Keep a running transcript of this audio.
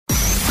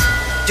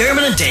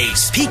Dermot and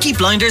Dave's Peaky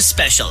Blinders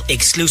special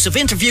exclusive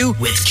interview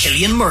with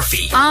Cillian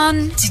Murphy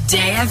on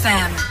Today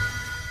FM.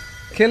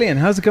 Cillian,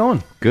 how's it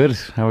going? Good.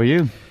 How are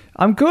you?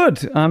 I'm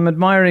good. I'm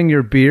admiring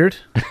your beard.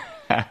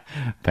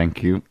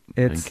 Thank you.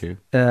 It's, Thank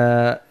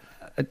you.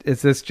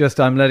 Is this just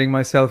I'm letting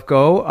myself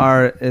go,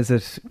 or is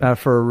it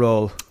for a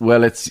role?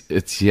 Well, it's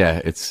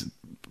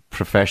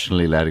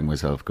professionally letting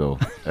myself go.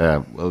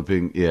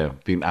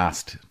 Being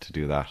asked to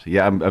do that.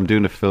 Yeah, I'm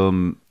doing a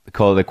film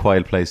called A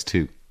Quiet Place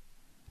 2.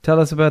 Tell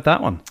us about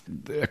that one.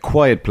 A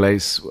Quiet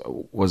Place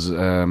was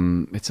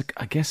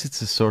I guess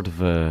it's a sort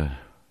of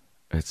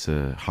it's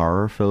a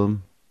horror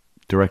film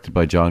directed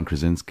by John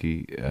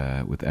Krasinski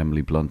with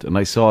Emily Blunt, and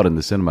I saw it in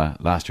the cinema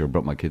last year. I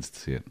brought my kids to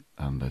see it,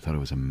 and I thought it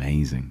was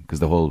amazing because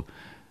the whole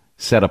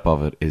setup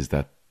of it is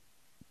that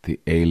the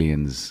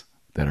aliens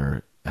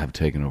that have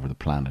taken over the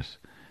planet,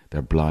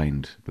 they're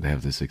blind, but they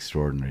have this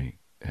extraordinary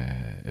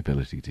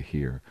ability to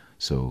hear,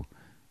 so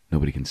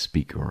nobody can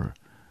speak or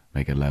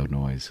make a loud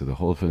noise. So the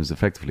whole film is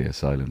effectively a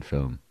silent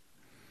film.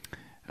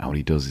 And what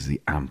he does is he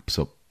amps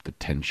up the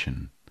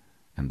tension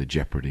and the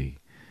jeopardy,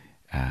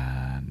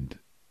 and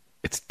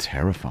it's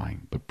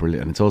terrifying but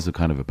brilliant. And it's also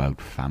kind of about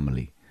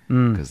family,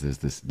 because there's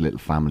this little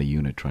family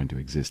unit trying to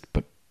exist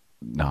but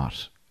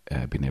not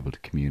being able to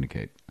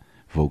communicate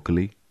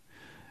vocally.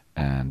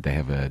 And they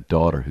have a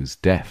daughter who's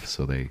deaf,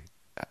 so they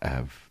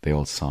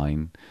all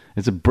sign.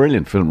 It's a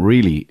brilliant film,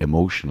 really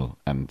emotional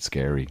and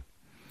scary.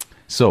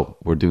 So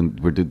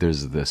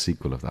there's the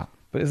sequel of that.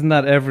 But isn't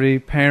that every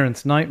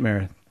parent's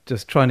nightmare?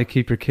 Just trying to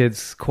keep your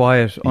kids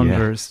quiet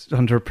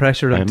under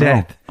pressure of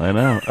death. I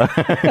know.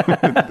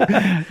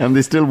 And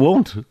they still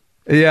won't.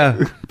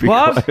 Yeah.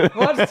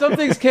 What?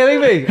 Something's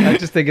killing me. I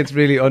just think it's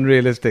really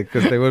unrealistic,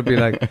 because they would be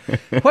like,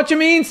 what do you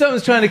mean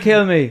something's trying to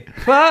kill me?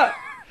 What?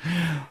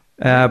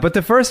 But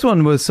the first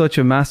one was such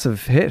a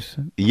massive hit.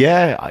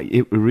 Yeah,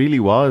 it really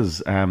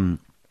was.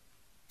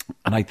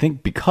 And I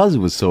think because it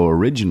was so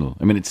original,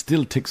 I mean, it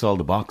still ticks all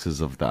the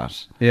boxes of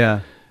that.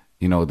 Yeah.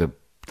 You know, the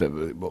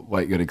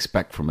what you'd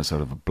expect from a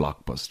sort of a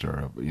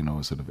blockbuster, you know,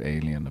 a sort of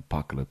alien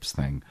apocalypse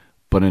thing,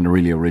 but in a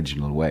really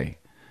original way.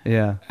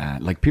 Yeah.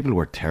 Like, people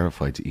were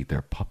terrified to eat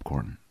their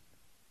popcorn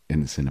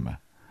in the cinema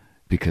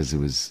because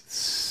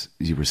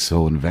you were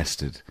so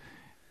invested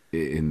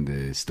in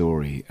the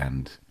story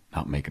and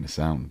not making a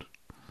sound.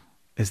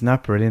 Isn't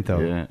that brilliant, though?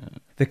 Yeah.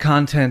 The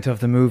content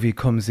of the movie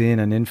comes in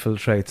and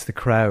infiltrates the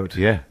crowd.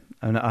 Yeah.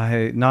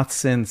 And not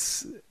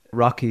since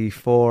Rocky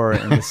IV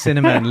in the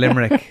cinema in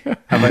Limerick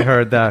have I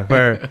heard that,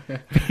 where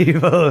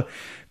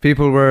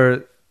people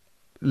were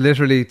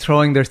literally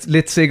throwing their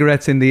lit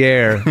cigarettes in the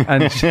air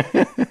and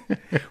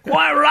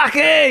why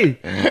Rocky?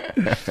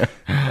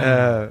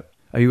 Are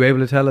you able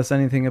to tell us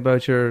anything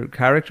about your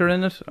character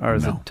in it, or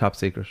is it top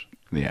secret?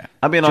 Yeah,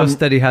 I mean,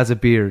 that he has a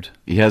beard.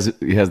 He has.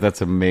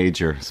 That's a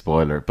major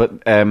spoiler.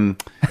 But no,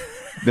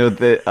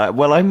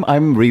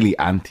 I'm really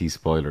anti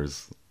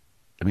spoilers.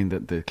 I mean,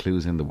 the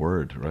clue's in the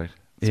word, right?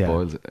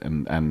 Spoils it.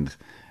 And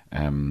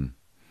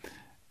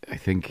I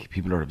think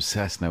people are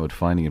obsessed now with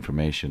finding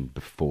information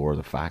before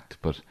the fact,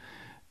 but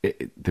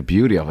the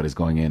beauty of it is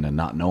going in and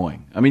not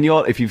knowing. I mean,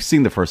 if you've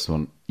seen the first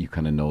one, you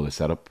kind of know the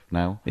setup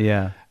now.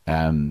 Yeah.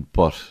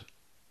 But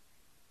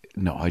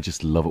no, I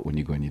just love it when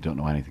you go and you don't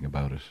know anything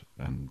about it,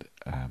 and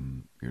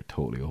you're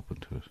totally open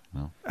to it. You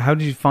know? How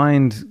did you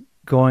find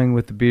going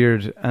with the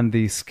beard and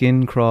the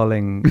skin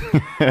crawling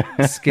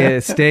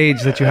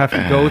stage that you have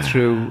to go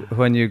through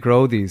when you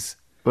grow these?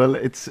 Well,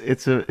 it's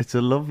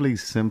a lovely,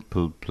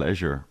 simple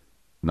pleasure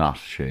not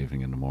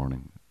shaving in the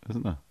morning,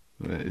 isn't it?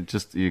 It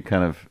just you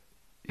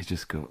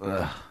just go,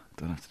 ugh,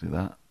 don't have to do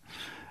that.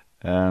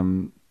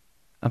 And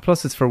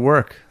plus, it's for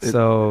work.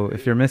 So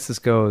if your missus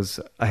goes,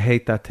 I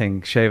hate that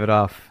thing, shave it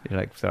off, you're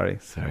like, sorry,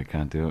 I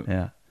can't do it.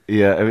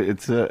 Yeah. I mean,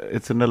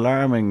 it's an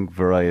alarming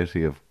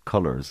variety of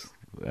colours.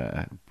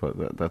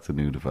 But that's a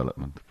new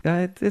development.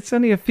 It's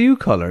only a few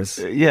colours.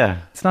 Yeah.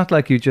 It's not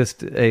like you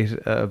just ate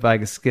a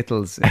bag of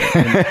Skittles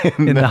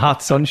in the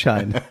hot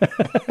sunshine.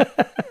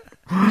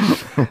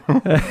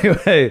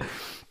 Anyway,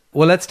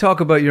 well, let's talk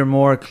about your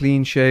more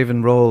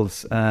clean-shaven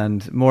roles,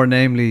 and more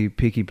namely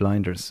Peaky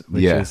Blinders,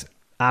 which is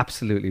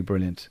absolutely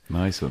brilliant.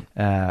 Nice one.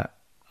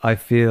 I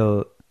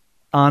feel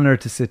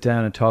honoured to sit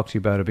down and talk to you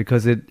about it,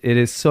 because it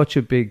is such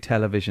a big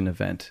television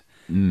event.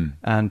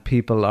 And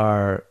people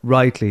are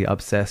rightly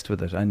obsessed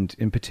with it, and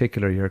in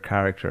particular your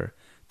character,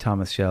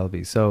 Thomas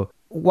Shelby. So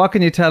what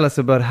can you tell us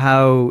about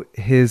how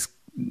his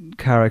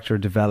character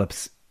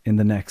develops in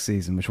the next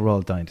season, which we're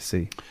all dying to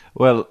see?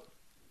 Well,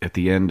 at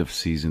the end of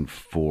season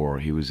 4,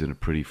 he was in a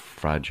pretty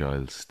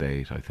fragile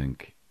state, I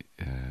think,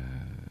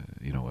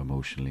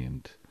 emotionally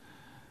and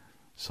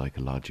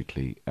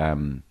psychologically.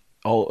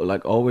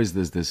 Always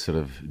there's this sort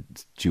of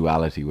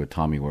duality with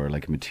Tommy, where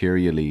like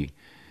materially,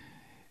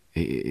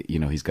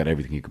 he's got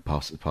everything he could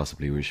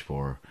possibly wish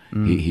for.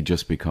 He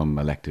just become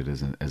elected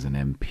as an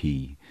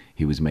MP.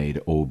 He was made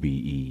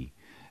OBE.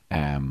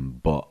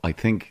 But I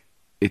think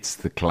it's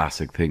the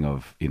classic thing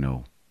of,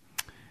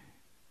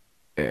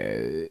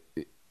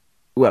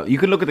 Well, you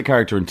can look at the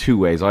character in two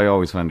ways. I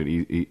always find it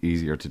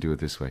easier to do it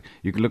this way.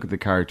 You can look at the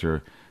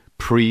character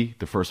pre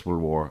the First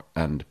World War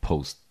and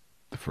post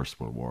the First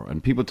World War.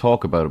 And people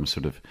talk about him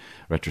sort of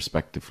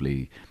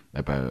retrospectively,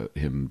 about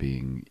him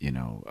being,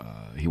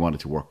 he wanted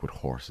to work with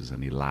horses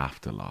and he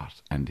laughed a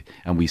lot. And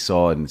we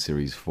saw in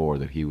series 4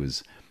 that he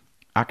was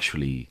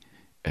actually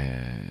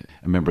a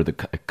member of the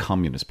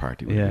Communist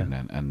Party,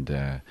 and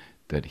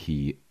that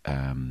he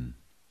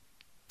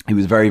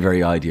was very,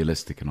 very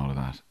idealistic and all of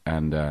that.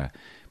 And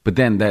but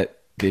then the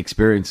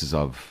experiences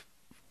of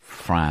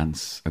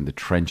France and the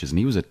trenches, and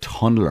he was a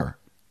tunneler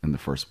in the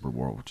First World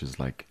War, which is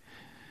like,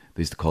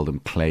 they used to call them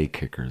clay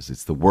kickers.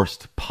 It's the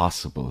worst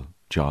possible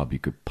job you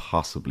could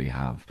possibly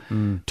have,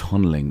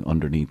 tunneling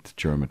underneath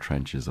German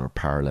trenches or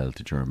parallel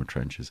to German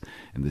trenches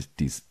in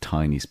these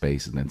tiny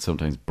spaces, and then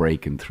sometimes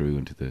breaking through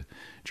into the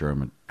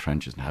German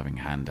trenches and having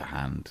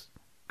hand-to-hand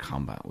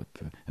combat with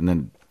and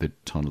then the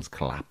tunnels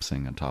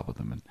collapsing on top of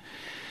them,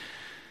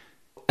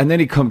 and then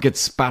he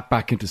gets spat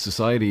back into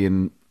society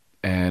in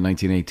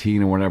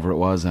 1918 or whatever it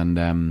was,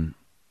 and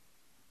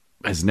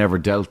has never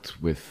dealt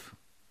with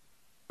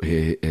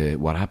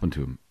what happened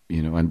to him.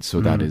 And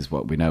so that is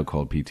what we now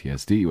call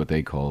PTSD, what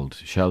they called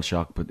shell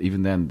shock. But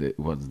even then, it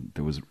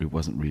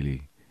wasn't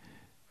really.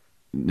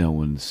 No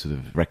one sort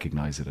of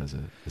recognized it as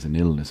an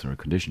illness or a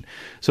condition.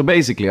 So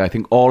basically, I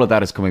think all of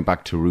that is coming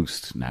back to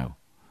roost now.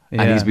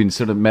 Yeah. And he's been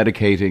sort of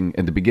medicating.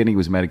 In the beginning, he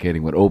was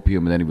medicating with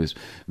opium, and then he was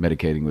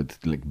medicating with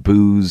like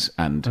booze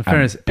and. In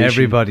fairness,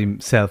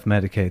 everybody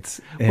self-medicates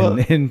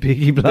in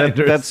Peaky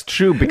Blinders. That's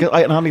true, because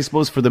I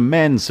suppose for the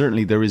men,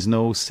 certainly there is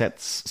no set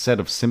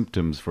of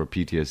symptoms for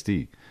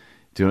PTSD.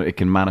 It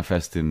can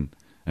manifest in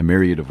a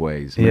myriad of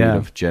ways,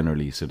 of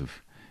generally sort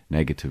of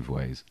negative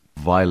ways.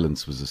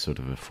 Violence was a sort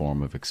of a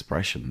form of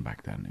expression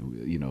back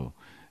then.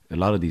 A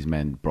lot of these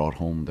men brought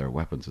home their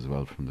weapons as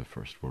well from the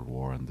First World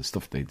War, and the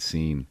stuff they'd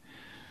seen,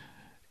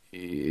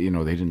 they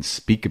didn't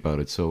speak about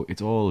it. So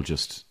it's all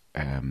just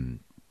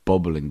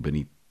bubbling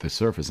beneath the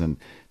surface. And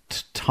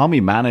Tommy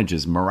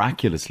manages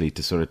miraculously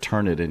to sort of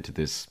turn it into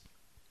this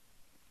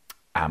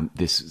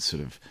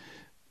sort of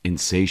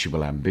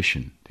insatiable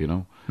ambition,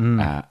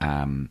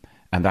 and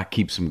that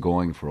keeps him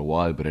going for a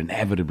while, but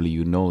inevitably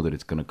that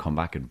it's going to come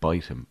back and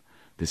bite him.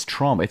 This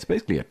trauma, it's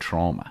basically a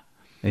trauma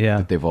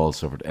that they've all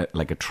suffered,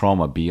 like a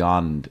trauma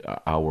beyond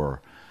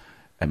our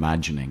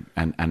imagining,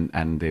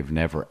 and they've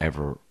never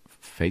ever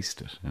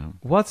faced it.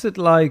 What's it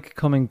like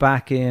coming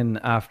back in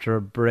after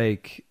a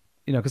break,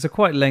 because they're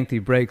quite lengthy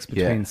breaks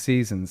between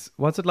seasons?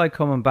 What's it like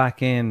coming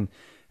back in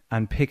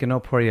and picking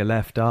up where you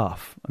left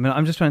off? I mean,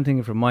 I'm just trying to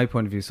think from my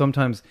point of view.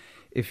 Sometimes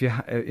if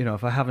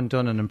if I haven't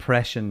done an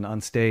impression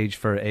on stage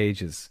for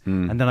ages,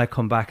 and then I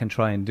come back and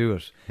try and do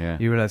it,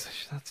 you realize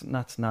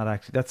that's not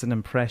actually, that's an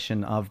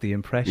impression of the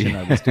impression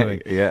I was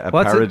doing.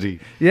 Parody.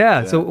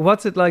 So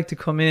what's it like to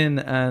come in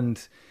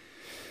and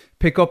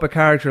pick up a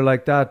character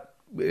like that?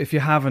 If you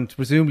haven't,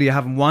 presumably you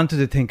haven't wanted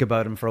to think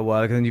about him for a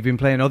while, because then you've been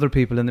playing other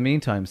people in the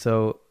meantime.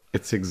 So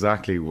it's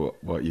exactly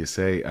what you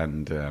say,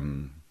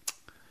 and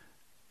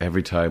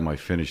every time I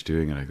finish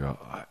doing it, I go,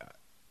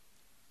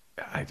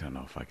 I don't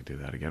know if I could do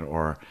that again.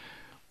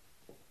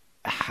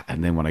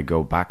 And then when I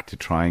go back to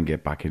try and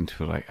get back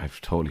into it,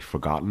 I've totally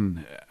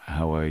forgotten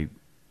how I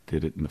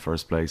did it in the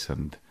first place,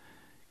 and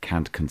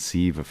can't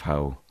conceive of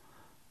how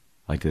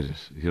I did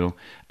it.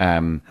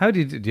 How do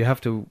you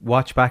have to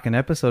watch back an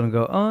episode and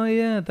go, oh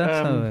yeah,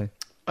 that's how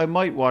I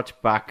might watch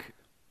back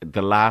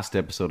the last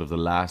episode of the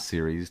last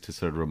series to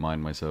sort of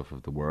remind myself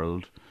of the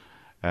world.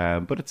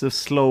 But it's a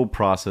slow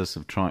process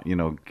of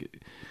trying,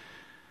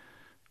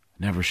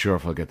 never sure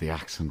if I'll get the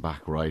accent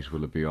back right.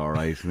 Will it be all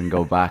right? And then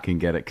go back and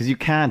get it. Because you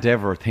can't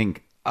ever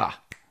think,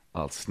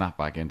 I'll snap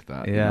back into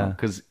that. Yeah.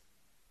 Because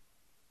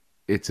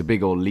it's a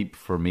big old leap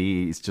for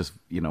me. It's just,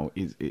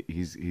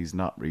 he's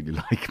not really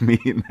like me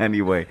in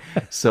any way.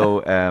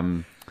 So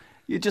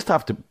you just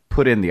have to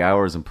put in the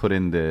hours and put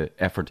in the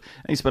effort.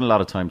 And you spend a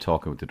lot of time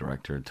talking with the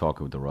director and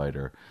talking with the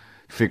writer,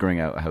 figuring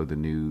out how the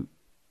new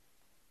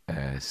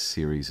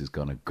series is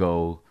going to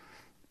go,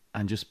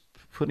 and just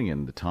putting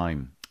in the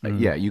time.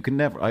 You can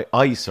never,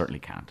 I certainly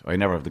can't. I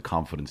never have the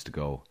confidence to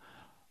go,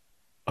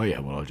 oh yeah,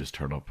 well, I'll just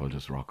turn up, I'll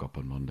just rock up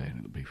on Monday and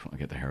it'll be fun. I'll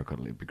get the haircut,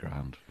 it'll be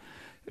grand.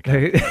 You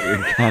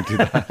can't do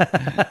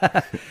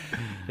that.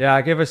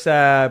 Give us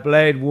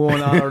Blade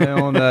 1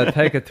 afternoon,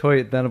 take a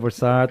tweet, then we're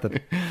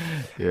started.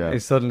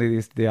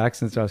 Suddenly the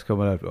accent starts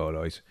coming out. Oh,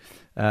 nice.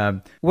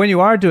 When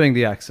you are doing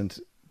the accent,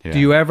 do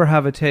you ever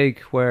have a take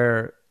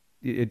where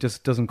it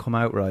just doesn't come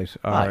out right?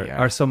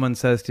 Or someone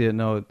says to you,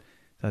 no,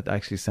 that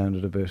actually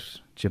sounded a bit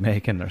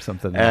Jamaican or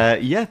something?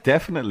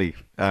 Definitely.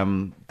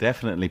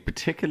 Definitely,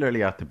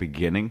 particularly at the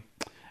beginning.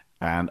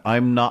 And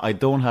I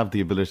don't have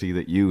the ability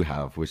that you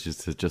have, which is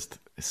to just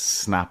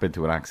snap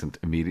into an accent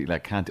immediately.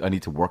 I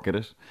need to work at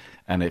it.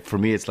 And for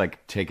me, it's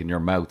like taking your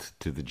mouth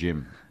to the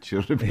gym. Do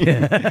you know what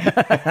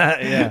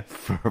I mean?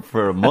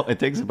 For a month, it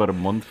takes about a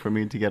month for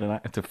me to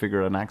get to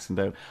figure an accent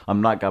out.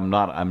 I'm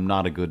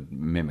not a good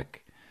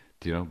mimic.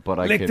 you know. But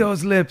I Lick can,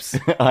 those lips.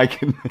 I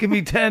can. Give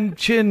me 10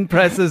 chin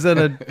presses and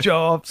a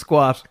jaw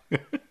squat.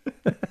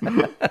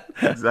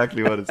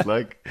 Exactly what it's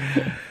like.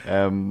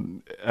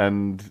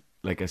 And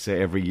like I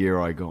say, every year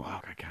I go,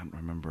 oh, I can't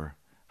remember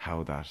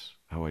how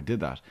I did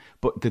that.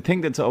 But the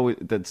thing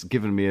that's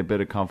given me a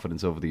bit of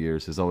confidence over the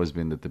years has always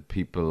been that the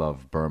people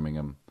of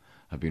Birmingham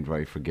have been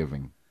very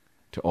forgiving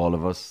to all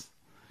of us.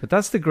 But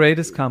that's the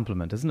greatest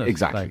compliment, isn't it?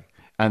 Exactly.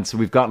 And so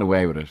we've gotten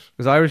away with it.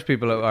 Because Irish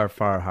people are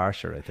far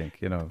harsher, I think,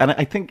 you know. And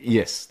I think,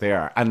 yes, they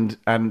are. And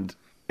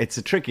it's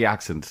a tricky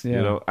accent, you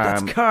know.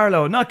 That's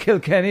Carlo, not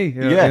Kilkenny.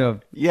 You know,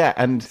 yeah.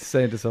 And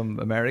saying to some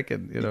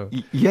American, you know.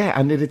 Yeah,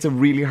 and it's a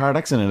really hard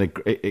accent. And,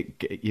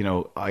 it you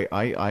know,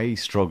 I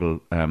struggle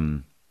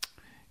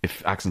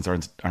if accents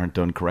aren't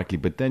done correctly.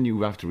 But then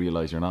you have to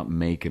realize you're not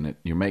making it.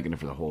 You're making it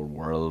for the whole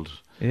world.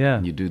 Yeah.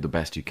 And you do the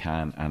best you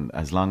can. And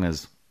as long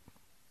as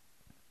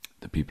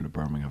the people of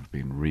Birmingham have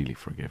been really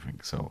forgiving.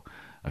 So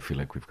I feel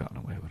like we've gotten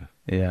away with it.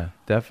 Yeah,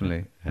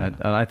 definitely. Yeah. And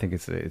I think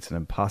it's an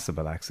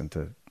impossible accent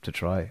to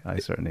try. I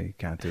certainly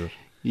can't do it.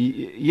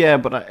 Yeah,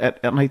 but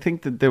I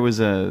think that there was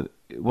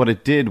what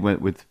it did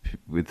with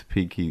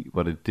Peaky.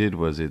 What it did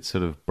was it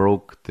sort of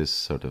broke this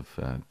sort of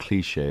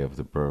cliche of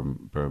the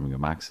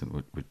Birmingham accent,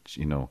 which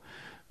you know,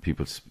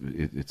 people.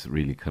 It's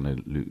really kind of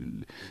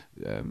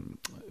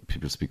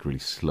people speak really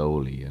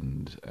slowly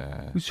and.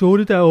 So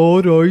did that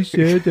old Irish,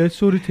 that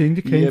sort of thing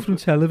that came from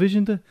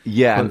television.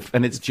 Yeah,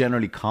 and it's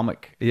generally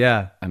comic.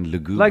 Yeah, and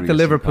lugubrious, like the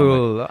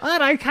Liverpool. All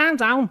right, calm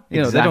down.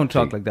 You know, they don't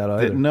talk like that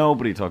either.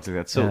 Nobody talks like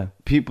that. So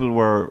people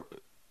were.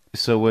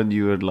 So when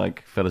you had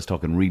like fellas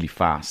talking really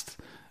fast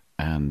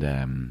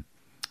and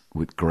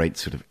with great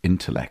sort of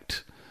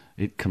intellect,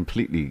 it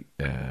completely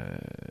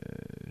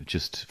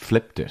just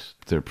flipped it,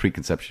 the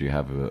preconception you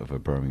have of a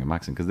Birmingham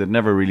accent, because they'd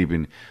never really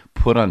been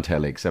put on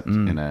telly except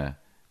in a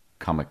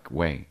comic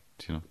way,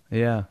 you know?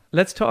 Yeah.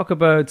 Let's talk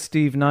about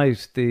Steve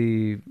Knight,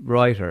 the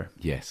writer.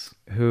 Yes.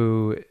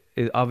 Who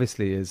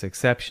obviously is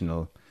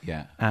exceptional.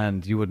 Yeah.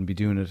 And you wouldn't be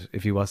doing it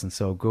if he wasn't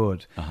so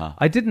good. Uh-huh.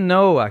 I didn't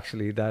know,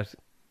 actually, that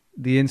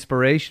the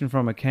inspiration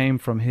from it came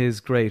from his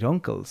great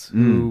uncles,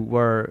 who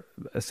were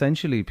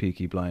essentially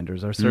Peaky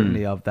Blinders, or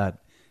certainly of that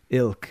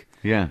ilk.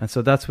 Yeah. And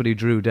so that's what he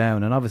drew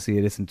down. And obviously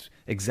it isn't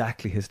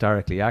exactly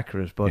historically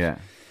accurate, but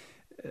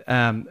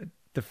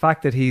the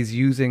fact that he's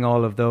using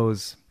all of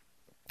those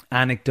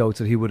anecdotes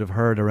that he would have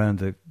heard around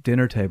the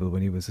dinner table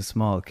when he was a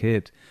small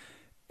kid,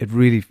 it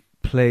really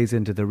plays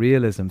into the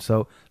realism.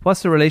 So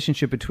what's the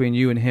relationship between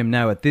you and him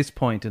now at this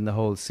point in the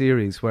whole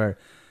series where,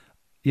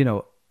 you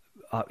know,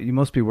 you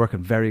must be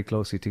working very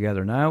closely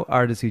together now,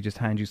 or does he just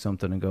hand you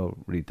something and go,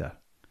 read that?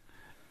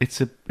 It's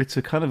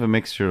a kind of a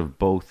mixture of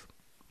both.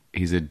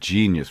 He's a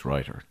genius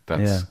writer.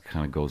 That's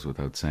kind of goes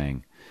without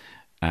saying.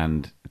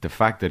 And the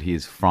fact that he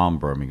is from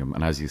Birmingham,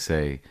 and as you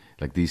say,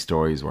 like these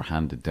stories were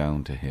handed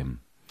down to him.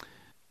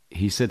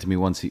 He said to me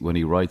once, when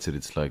he writes it,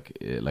 it's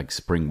like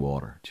spring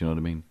water. Do you know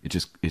what I mean?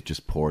 It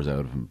just pours out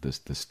of him,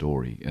 the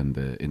story and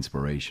the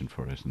inspiration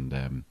for it.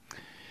 And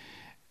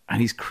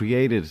he's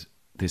created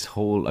this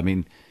whole, I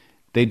mean,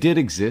 they did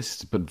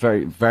exist, but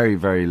very, very,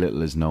 very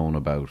little is known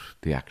about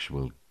the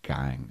actual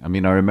gang. I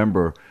mean, I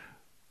remember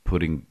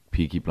putting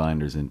Peaky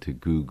Blinders into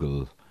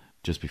Google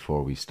just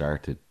before we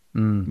started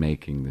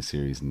making the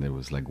series, and there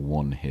was like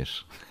one hit.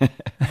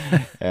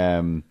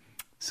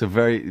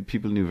 So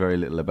people knew very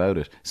little about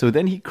it. So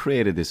then he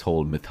created this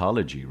whole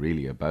mythology,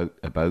 really,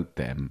 about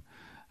them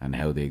and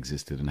how they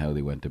existed and how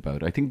they went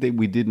about. I think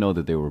we did know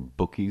that they were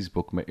bookies,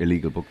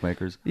 illegal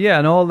bookmakers. Yeah,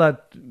 and all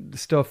that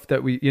stuff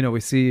that we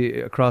see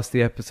across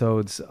the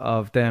episodes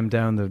of them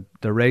down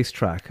the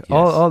racetrack. Yes.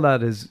 All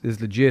that is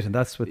legit, and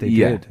that's what they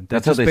did. They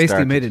that's just how they basically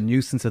started. made a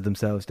nuisance of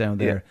themselves down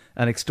there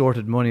and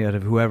extorted money out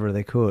of whoever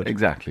they could.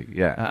 Exactly,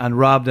 yeah. And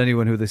robbed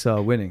anyone who they saw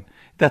winning.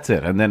 That's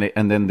it. And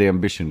then the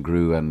ambition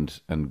grew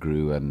and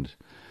grew, and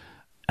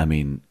I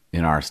mean,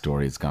 in our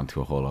story, it's gone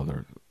to a whole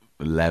other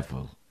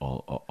level,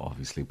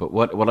 obviously. But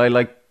what I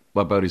like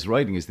about his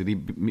writing is that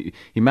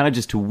he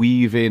manages to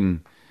weave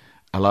in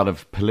a lot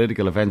of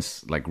political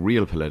events, like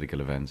real political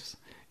events,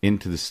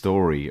 into the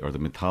story or the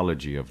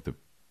mythology of the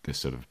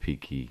sort of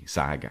Peaky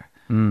saga.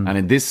 And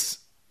in this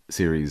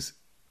series,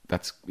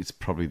 it's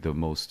probably the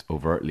most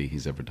overtly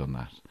he's ever done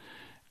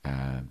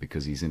that,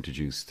 because he's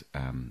introduced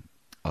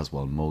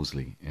Oswald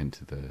Mosley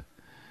into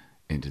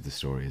the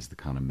story as the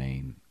kind of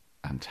main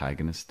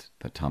antagonist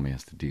that Tommy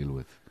has to deal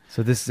with.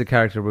 So this is a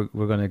character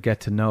we're going to get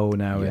to know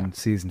now in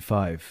season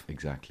 5.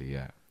 Exactly,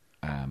 yeah.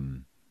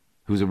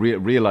 Who's a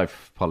real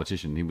life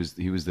politician. He was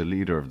the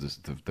leader of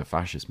the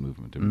fascist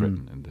movement in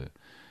Britain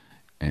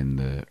in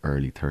the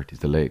early 30s,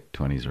 the late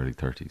 20s, early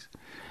 30s.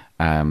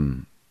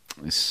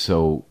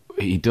 So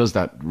he does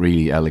that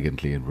really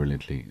elegantly and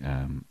brilliantly,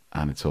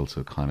 and it's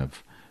also kind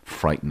of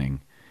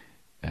frightening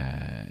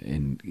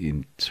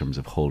in terms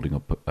of holding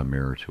up a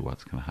mirror to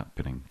what's kind of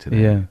happening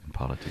today in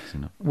politics.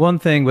 You know, one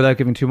thing, without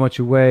giving too much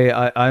away,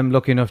 I'm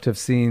lucky enough to have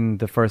seen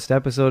the first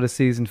episode of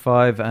season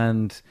 5,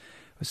 and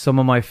some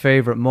of my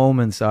favorite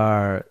moments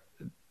are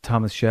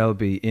Thomas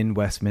Shelby in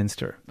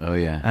Westminster. Oh,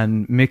 yeah.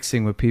 And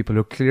mixing with people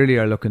who clearly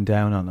are looking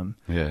down on him.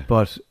 Yeah.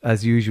 But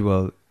as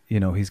usual, you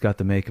know, he's got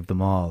the make of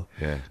them all.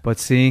 Yeah. But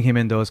seeing him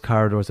in those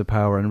corridors of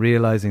power and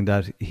realizing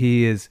that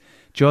he is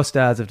just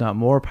as, if not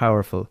more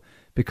powerful,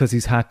 because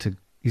he's had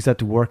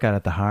to work at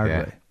it the hard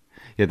way.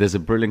 Yeah, there's a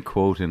brilliant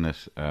quote in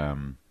it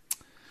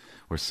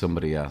where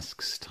somebody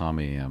asks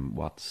Tommy,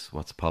 what's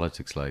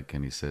politics like?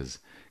 And he says,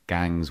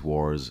 gangs,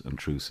 wars and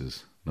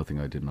truces. Nothing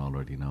I didn't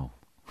already know.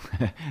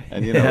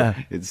 And, you know,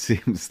 it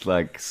seems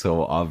like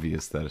so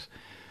obvious that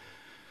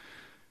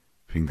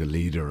being the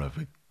leader of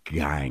a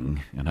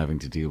gang and having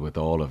to deal with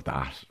all of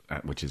that,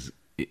 which is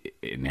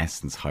in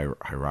essence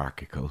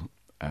hierarchical,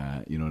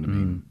 you know what I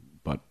mean?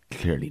 But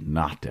clearly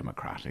not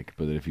democratic.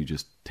 But if you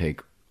just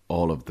take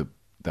all of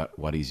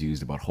what he's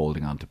used about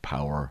holding on to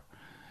power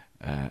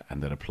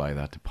and then apply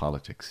that to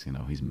politics, you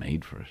know, he's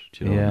made for it.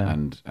 You know? Yeah.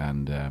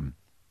 And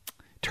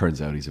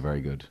turns out he's a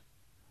very good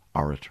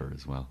orator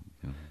as well.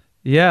 You know?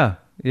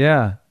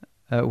 Yeah.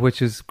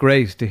 Which is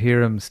great to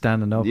hear him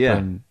standing up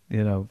and,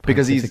 you know,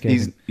 because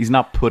he's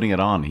not putting it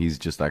on. He's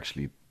just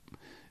actually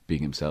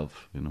being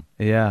himself, you know.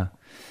 Yeah.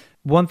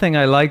 One thing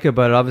I like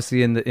about it,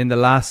 obviously in the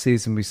last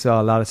season, we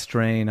saw a lot of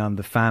strain on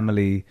the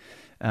family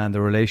and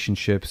the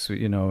relationships,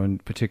 you know,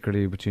 and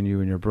particularly between you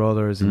and your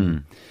brothers.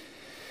 And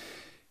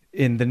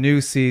in the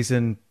new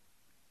season,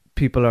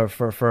 people are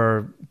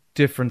for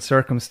different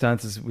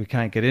circumstances we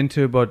can't get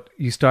into, but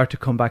you start to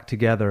come back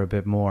together a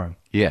bit more.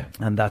 Yeah.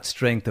 And that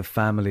strength of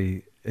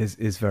family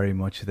is very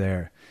much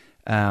there.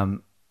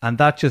 And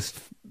that just,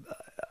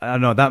 I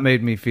don't know, that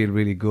made me feel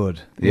really good.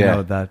 You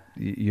know, that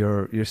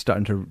you're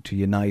starting to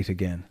unite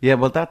again. Yeah,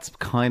 well, that's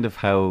kind of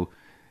how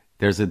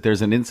there's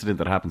an incident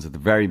that happens at the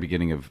very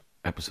beginning of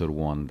episode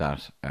 1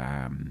 that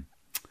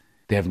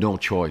they have no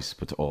choice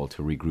but to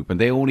regroup, and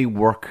they only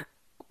work,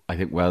 I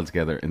think, well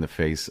together in the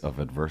face of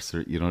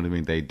adversity. You know what I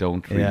mean? They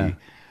don't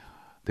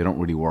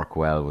really work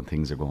well when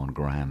things are going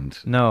grand.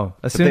 No,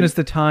 as soon as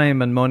the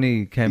time and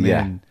money came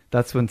in,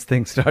 that's when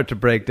things start to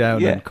break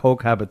down and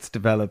coke habits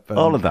develop. And,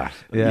 all of that,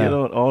 you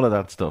know, all of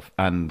that stuff,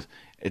 and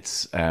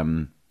it's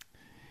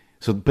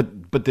so.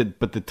 But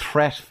the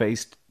threat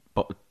faced,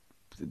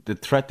 the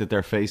threat that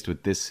they're faced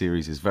with this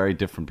series is very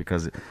different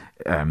because,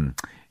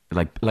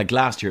 like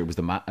last year it was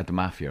at the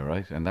mafia,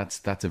 right? And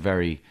that's a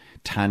very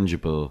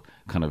tangible,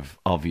 kind of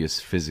obvious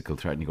physical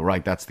threat. And you go,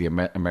 right, that's the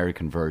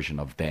American version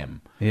of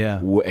them,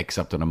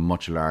 except on a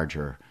much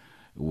larger,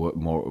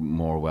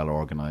 more well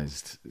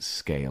organized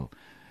scale.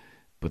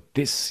 But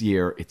this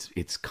year,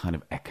 it's kind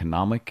of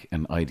economic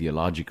and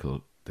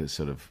ideological,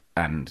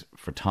 and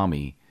for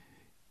Tommy,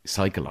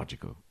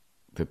 psychological,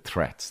 the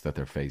threats that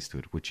they're faced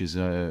with, which is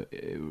a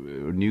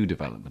new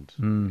development,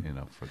 you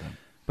know, for them.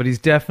 But he's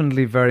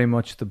definitely very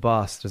much the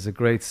boss. There's a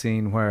great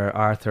scene where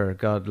Arthur,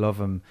 God love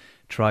him,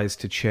 tries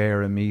to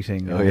chair a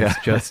meeting. It's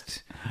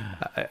just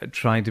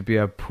trying to be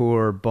a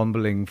poor,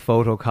 bumbling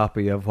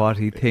photocopy of what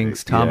he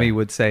thinks Tommy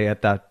would say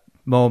at that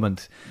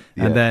moment.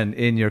 And then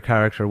in your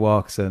character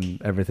walks and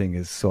everything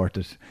is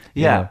sorted.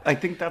 Yeah, you know? I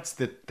think that's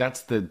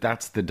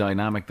the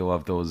dynamic though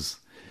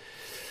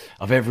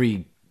of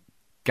every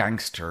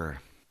gangster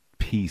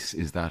piece,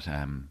 is that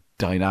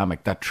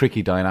dynamic, that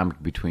tricky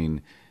dynamic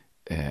between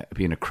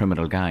being a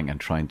criminal gang and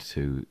trying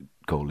to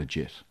go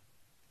legit.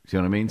 Do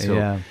you know what I mean?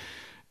 So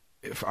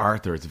for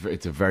Arthur,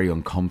 it's a very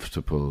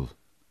uncomfortable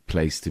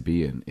place to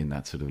be in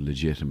that sort of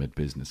legitimate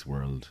business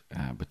world.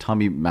 But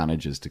Tommy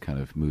manages to kind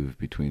of move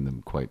between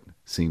them quite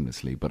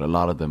seamlessly. But a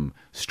lot of them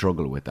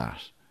struggle with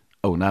that.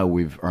 Oh, now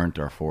we've earned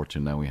our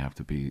fortune. Now we have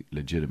to be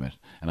legitimate.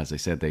 And as I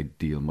said, they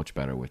deal much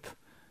better with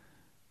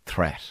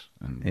threat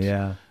and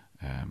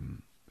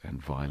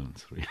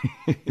violence, really.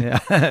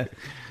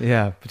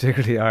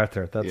 Particularly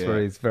Arthur. That's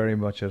where he's very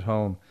much at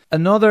home.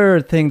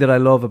 Another thing that I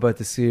love about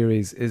the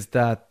series is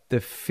that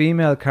the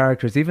female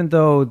characters, even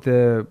though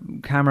the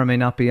camera may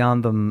not be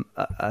on them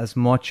as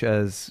much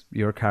as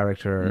your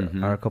character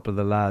or a couple of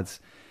the lads,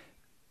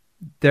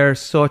 they're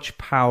such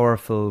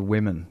powerful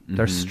women.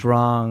 They're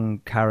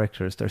strong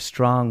characters. They're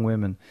strong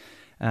women.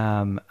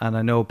 And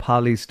I know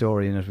Polly's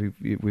story in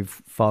it, we've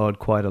followed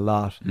quite a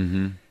lot.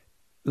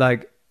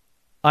 Like,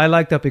 I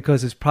like that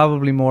because it's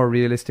probably more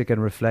realistic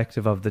and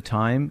reflective of the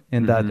time,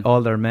 in that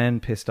all their men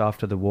pissed off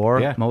to the war.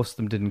 Yeah. Most of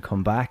them didn't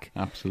come back.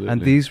 Absolutely.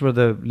 And these were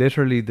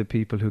literally the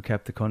people who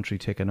kept the country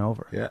ticking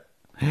over. Yeah.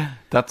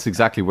 That's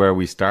exactly where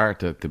we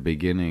start at the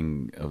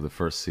beginning of the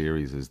first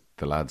series, is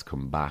the lads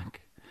come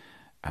back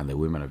and the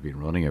women have been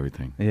running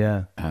everything.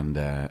 Yeah. And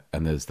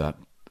there's that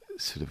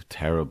sort of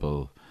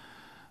terrible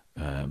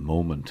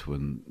moment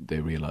when they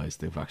realize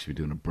they've actually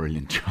been doing a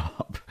brilliant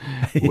job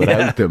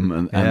without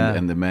them,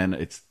 and the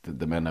men,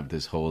 the men have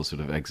this whole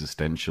sort of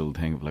existential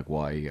thing of like,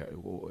 why,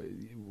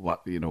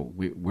 what, you know,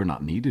 we're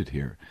not needed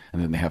here,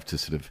 and then they have to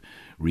sort of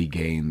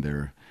regain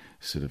their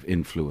sort of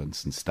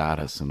influence and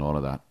status and all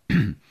of that.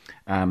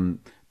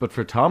 But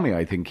for Tommy,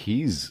 I think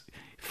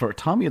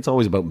it's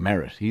always about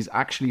merit. He's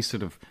actually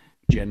sort of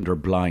gender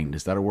blind.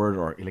 Is that a word?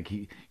 Or like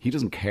he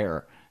doesn't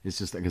care. It's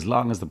just like, as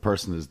long as the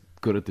person is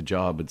good at the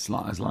job, as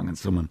long as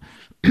someone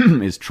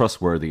is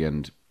trustworthy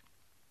and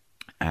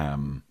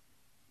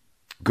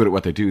good at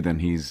what they do, then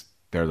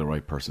they're the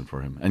right person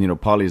for him.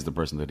 And, Polly is the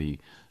person that he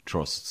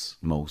trusts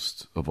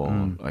most of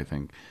all, I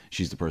think.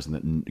 She's the person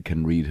that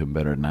can read him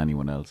better than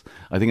anyone else.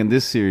 I think in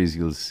this series,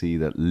 you'll see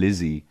that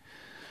Lizzie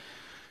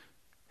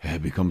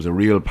becomes a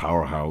real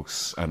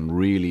powerhouse and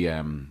really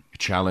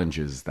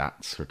challenges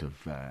that sort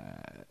of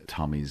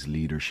Tommy's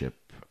leadership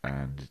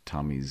and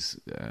Tommy's...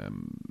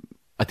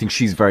 I think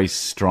she's very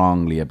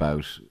strongly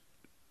about,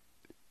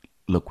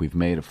 look, we've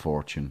made a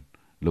fortune.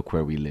 Look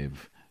where we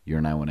live.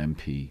 You're now an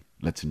MP.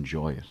 Let's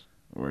enjoy it.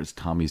 Whereas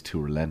Tommy's too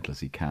relentless.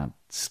 He can't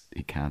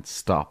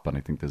stop. And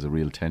I think there's a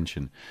real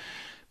tension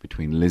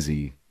between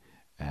Lizzie,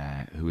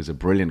 who is a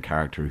brilliant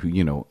character,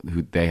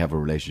 who they have a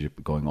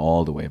relationship going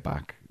all the way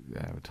back,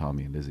 with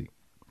Tommy and Lizzie.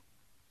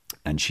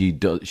 And she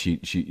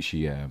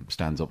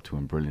stands up to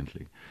him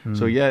brilliantly.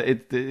 So yeah,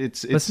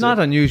 it's not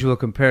unusual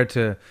compared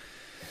to,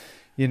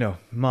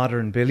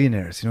 modern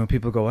billionaires.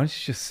 People go, why don't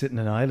you just sit in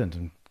an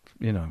island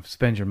and,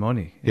 spend your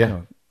money?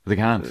 They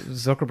can't.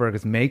 Zuckerberg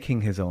is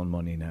making his own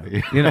money now.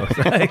 It's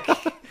like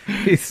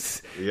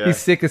he's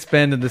sick of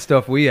spending the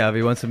stuff we have.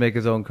 He wants to make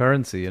his own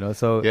currency.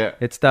 So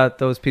it's that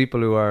those people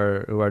who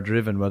are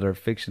driven, whether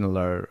fictional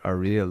or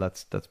real,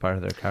 that's part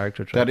of their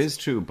character traits. That is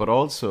true, but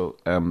also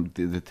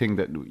the thing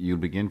that you'll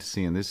begin to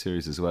see in this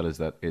series as well is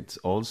that it's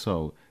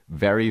also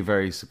very,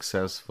 very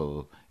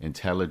successful,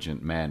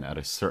 intelligent men at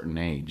a certain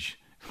age,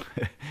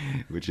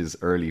 which is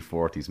early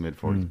 40s, mid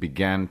 40s,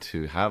 began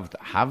to have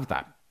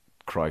that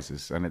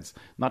crisis. And it's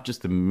not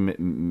just a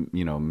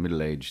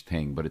middle-aged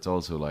thing, but it's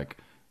also like,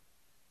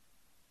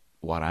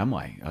 what am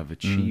I? I've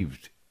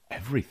achieved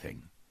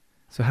everything.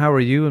 So how are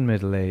you in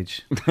middle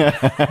age?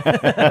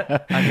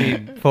 I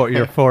mean, for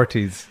your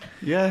 40s.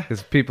 Yeah.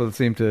 Because people I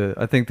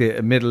think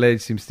the middle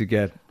age seems to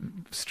get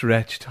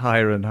stretched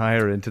higher and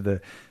higher into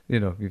the,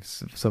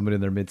 if somebody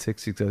in their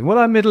mid-60s goes, well,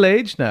 I'm middle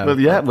aged now.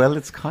 Well,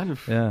 it's kind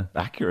of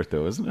accurate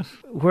though, isn't it?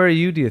 Where are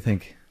you, do you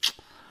think?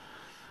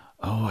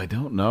 Oh, I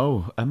don't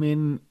know. I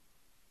mean,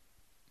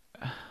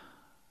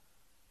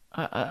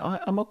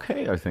 I'm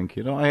okay, I think.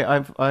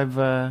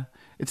 I've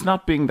it's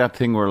not being that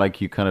thing where like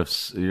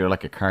you're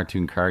like a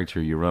cartoon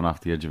character, you run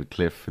off the edge of a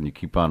cliff and you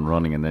keep on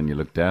running and then you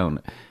look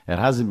down. It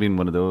hasn't been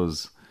one of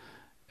those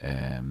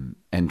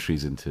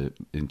entries into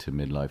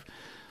midlife.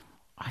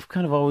 I've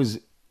kind of always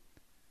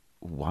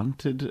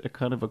wanted a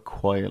kind of a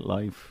quiet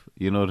life,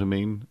 you know what I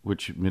mean?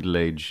 Which middle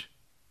age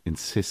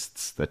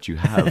insists that you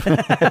have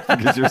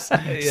because you're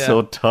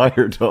so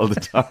tired all the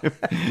time.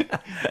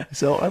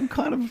 So I'm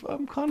kind of.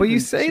 But you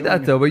say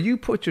that though, but you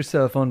put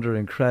yourself under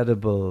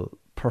incredible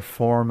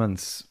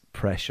performance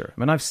pressure. I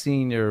mean, I've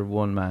seen your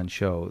one-man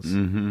shows,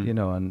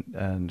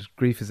 and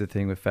Grief is a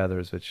Thing with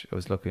Feathers, which I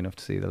was lucky enough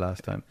to see the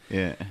last time.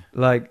 Yeah.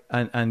 Like,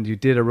 and you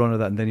did a run of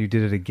that, and then you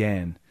did it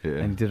again,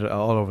 and you did it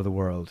all over the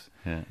world.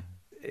 Yeah.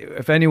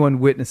 If anyone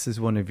witnesses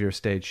one of your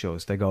stage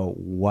shows, they go,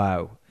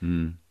 wow,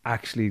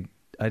 actually,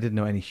 I didn't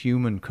know any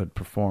human could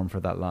perform for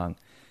that long,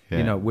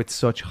 with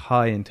such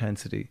high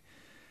intensity.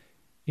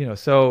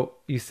 So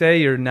you say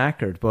you're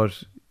knackered,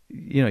 but,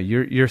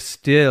 you're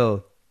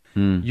still...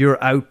 Your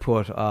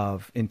output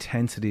of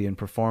intensity and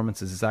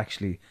performances is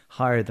actually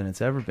higher than it's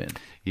ever been.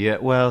 Yeah,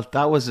 well,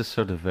 that was a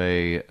sort of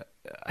I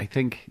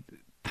think,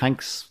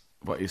 thanks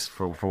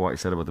for what you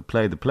said about the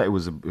play. The play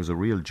was a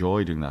real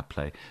joy doing that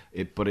play.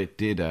 But it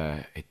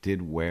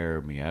did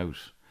wear me out,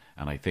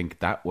 and I think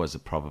that was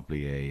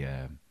probably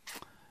a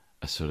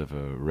sort of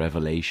a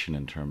revelation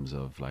in terms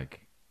of like,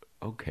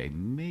 okay,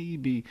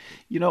 maybe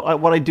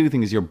what I do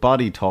think is your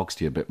body talks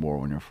to you a bit more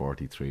when you're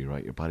 43,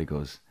 right? Your body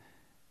goes,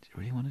 do you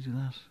really want to do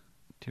that?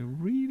 Do you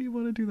really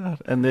want to do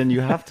that? And then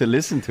you have to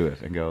listen to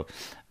it and go,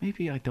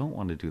 maybe I don't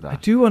want to do that. I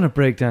do want to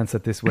break dance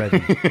at this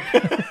wedding.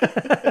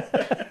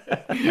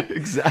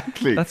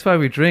 Exactly. That's why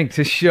we drink,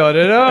 to shut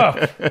it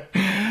up.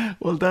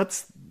 Well,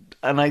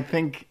 and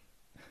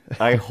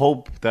I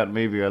hope that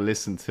maybe I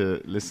listen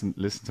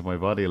to my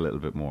body a little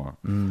bit more,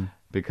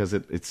 because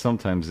it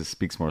sometimes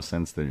speaks more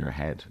sense than your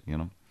head,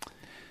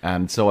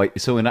 And so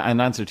in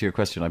answer to your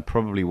question, I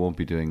probably won't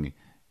be doing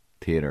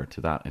theatre to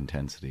that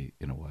intensity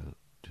in a while.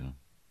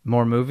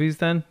 More movies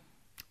then?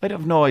 I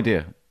have no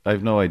idea.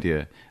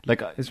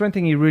 Like, is there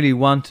anything you really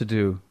want to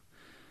do?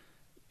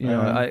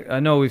 I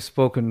know we've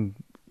spoken.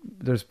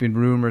 There's been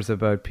rumors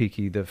about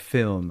Peaky the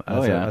film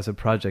as a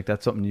project.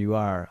 That's something you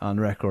are on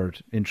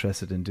record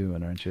interested in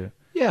doing, aren't you?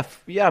 Yeah.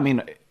 I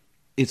mean,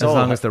 it's as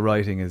long as the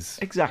writing is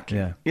exactly.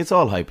 Yeah. It's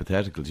all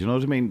hypothetical. Do you know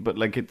what I mean? But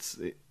like, it's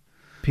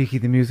Peaky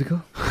the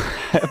musical.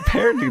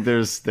 Apparently,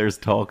 there's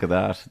talk of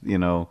that.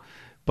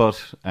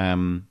 But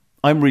I'm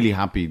really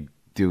happy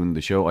doing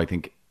the show. I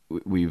think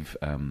we've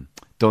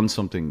done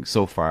something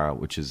so far,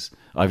 which is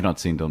I've not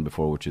seen done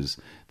before, which is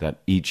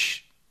that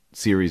each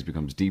series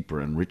becomes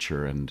deeper and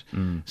richer and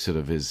sort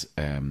of is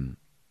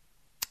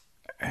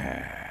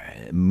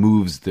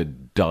moves the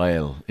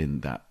dial in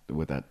that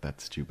with that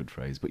stupid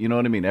phrase. But you know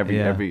what I mean?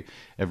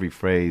 Every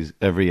phrase,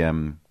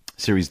 every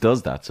series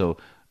does that. So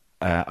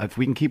if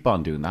we can keep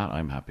on doing that,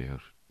 I'm happy out.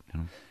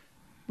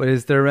 But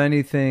is there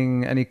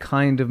anything, any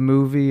kind of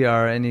movie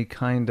or any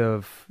kind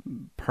of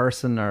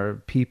person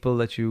or people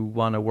that you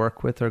want to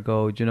work with, or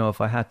go, "Do you know, if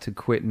I had to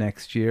quit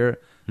next year,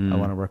 I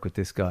want to work with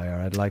this guy,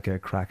 or I'd like a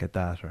crack at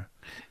that"? Or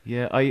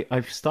Yeah,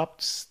 I've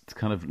stopped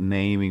kind of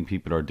naming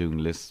people or doing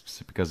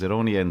lists because it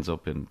only ends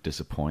up in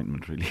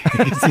disappointment, really.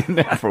 Because you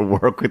never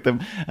work with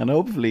them. And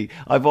hopefully,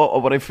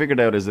 what I figured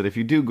out is that if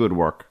you do good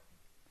work,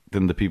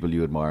 then the people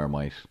you admire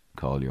might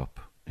call you up.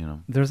 You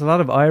know, there's a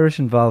lot of Irish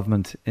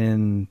involvement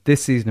in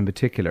this season in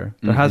particular.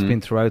 There has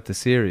been throughout the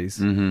series.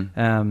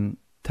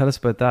 Tell us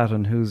about that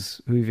and who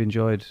you've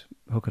enjoyed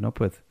hooking up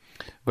with.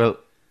 Well,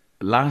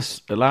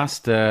 last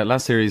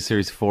series,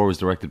 series 4, was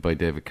directed by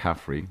David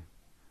Caffrey.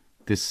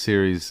 This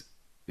series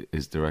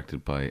is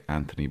directed by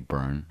Anthony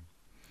Byrne.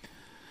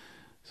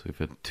 So we've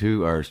had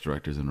 2 Irish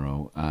directors in a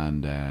row,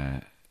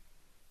 and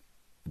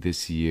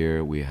this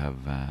year we have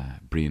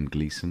Brian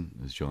Gleeson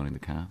is joining the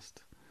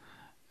cast,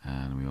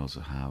 and we also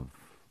have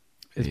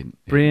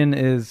Brian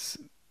is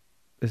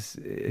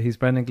he's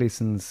Brendan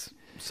Gleeson's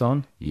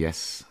son?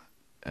 Yes.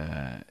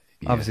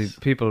 Obviously, yes.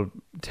 people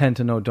tend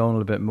to know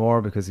Donald a bit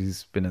more because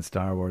he's been in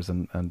Star Wars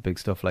and big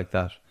stuff like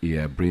that.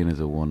 Yeah, Brian is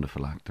a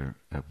wonderful actor,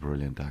 a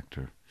brilliant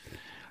actor,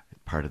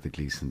 part of the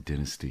Gleeson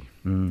dynasty.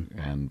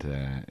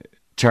 And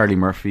Charlie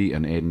Murphy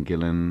and Aidan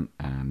Gillen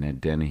and Ned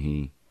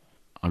Dennehy.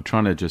 I'm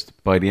trying to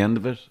just, by the end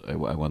of it, I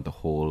want the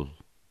whole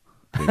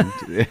thing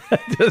to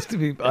just to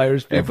be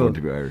Irish people. Everyone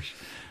to be Irish.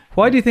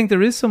 Why do you think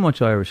there is so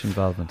much Irish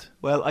involvement?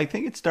 Well, I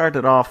think it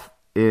started off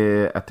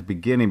at the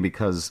beginning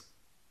because,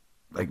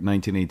 like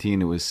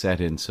 1918, it was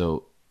set in.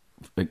 So,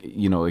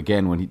 you know,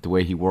 again, the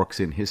way he works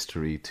in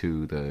history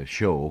to the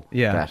show,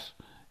 that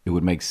it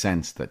would make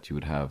sense that you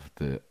would have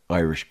the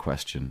Irish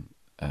question,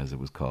 as it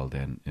was called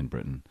then in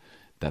Britain,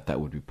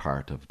 that would be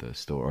part of the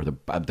story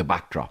or the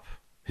backdrop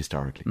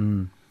historically.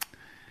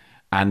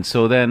 And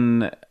so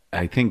then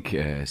I think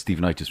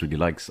Stephen Knight just really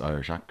likes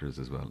Irish actors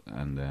as well,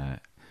 and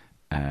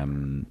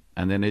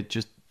then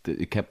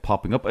it kept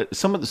popping up.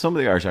 Some of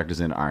the Irish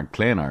actors in aren't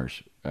plain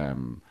Irish,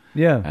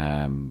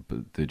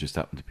 but they just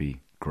happen to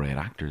be great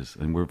actors,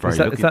 and we're very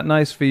lucky. Is that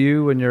nice for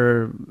you when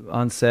you're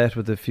on set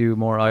with a few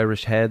more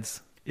Irish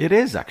heads? It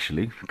is,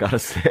 actually, gotta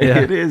say.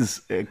 It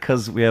is,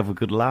 because we have a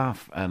good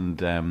laugh,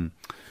 and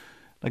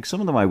like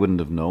some of them I wouldn't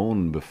have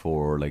known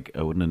before. Like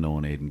I wouldn't have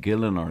known Aidan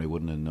Gillen, or I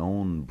wouldn't have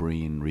known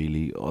Brian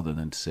really, other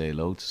than to say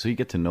hello. So you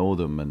get to know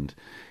them, and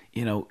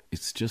you know,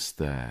 it's just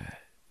the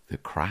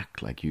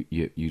crack. Like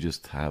you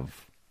just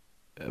have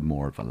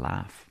more of a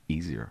laugh,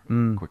 easier,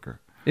 quicker.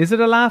 Is it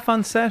a laugh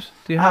on set?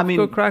 Do you have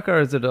good crack, or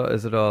is it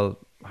all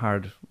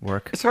hard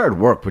work? It's hard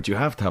work, but you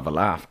have to have a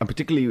laugh, and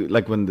particularly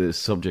like when the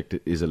subject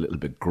is a little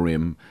bit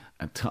grim.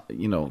 And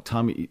you know,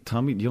 Tommy, you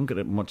don't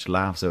get much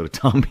laughs out of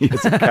Tommy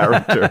as a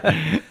character.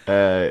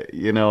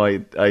 You know,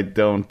 I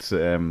don't.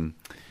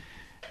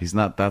 He's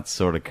not that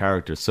sort of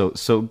character.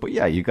 So, but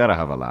yeah, you got to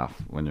have a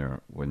laugh when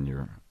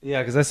you're.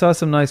 Yeah, because I saw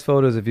some nice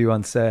photos of you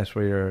on set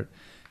where you're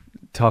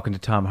talking to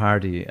Tom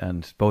Hardy,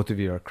 and both of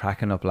you are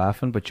cracking up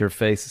laughing, but your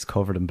face is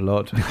covered in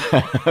blood.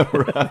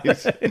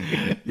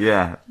 Right.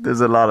 Yeah,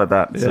 there's a lot of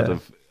that sort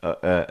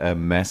of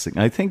messing.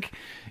 I think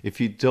if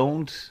you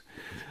don't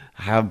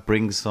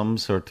bring some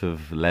sort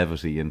of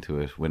levity into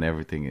it when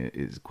everything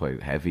is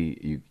quite heavy,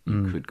 you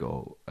could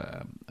go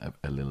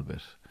a little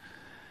bit.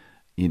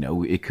 You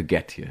know, it could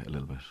get to you a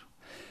little bit.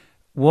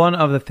 One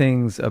of the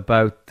things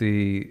about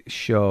the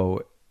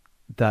show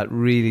that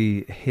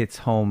really hits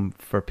home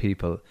for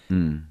people,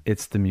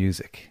 it's the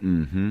music.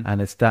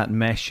 And it's that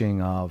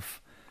meshing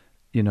of,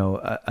 you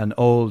know, an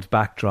old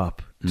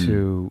backdrop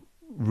to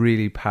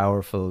really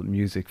powerful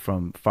music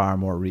from far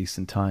more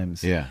recent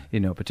times. You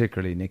know,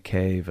 particularly Nick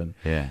Cave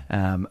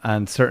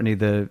and certainly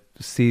the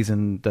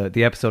season,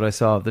 the episode I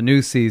saw of the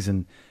new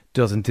season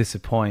doesn't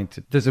disappoint.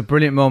 There's a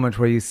brilliant moment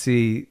where you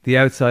see the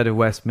outside of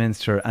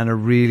Westminster and a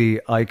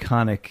really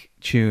iconic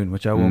tune,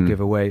 which I won't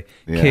give away,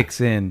 kicks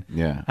in,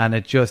 and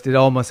it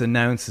almost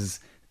announces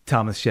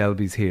Thomas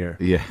Shelby's here.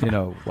 You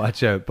know,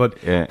 watch out.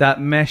 But that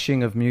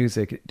meshing of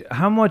music,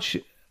 I'm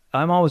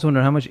always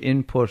wondering how much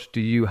input do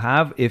you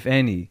have, if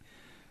any,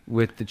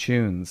 with the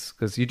tunes?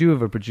 Because you do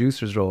have a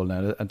producer's role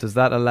now, and does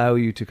that allow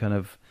you to kind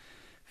of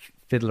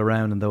fiddle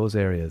around in those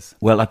areas?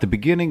 Well, at the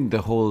beginning,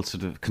 the whole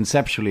sort of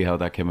conceptually how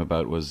that came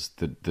about was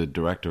the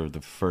director of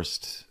the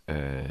first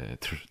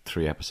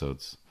 3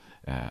 episodes,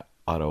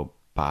 Otto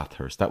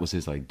Bathurst. That was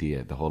his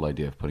idea, the whole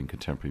idea of putting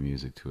contemporary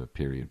music to a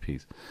period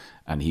piece,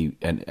 and he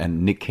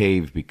and Nick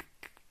Cave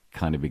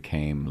kind of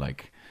became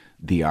like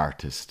the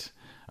artist,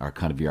 or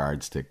kind of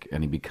yardstick,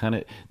 and he kind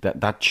of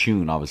that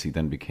tune obviously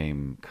then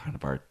became kind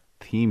of our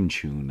theme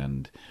tune,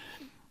 and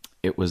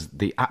it was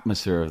the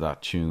atmosphere of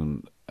that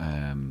tune,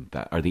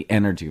 or the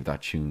energy of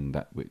that tune,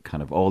 that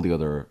kind of all the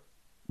other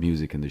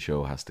music in the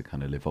show has to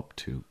kind of live up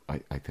to,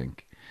 I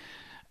think.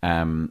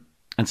 And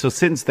so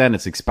since then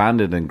it's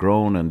expanded and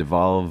grown and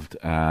evolved,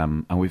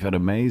 and we've had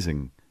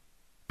amazing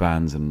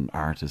bands and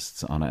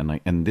artists on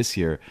it, and this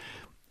year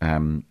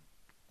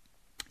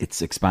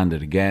it's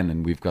expanded again,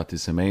 and we've got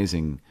this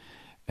amazing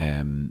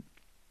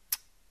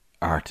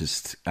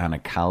artist Anna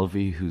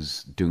Calvi,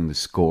 who's doing the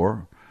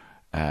score,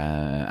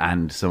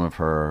 and some of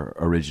her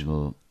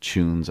original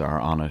tunes are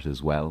on it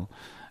as well.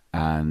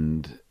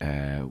 And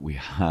we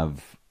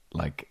have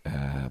like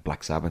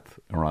Black Sabbath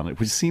are on it,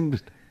 which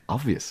seemed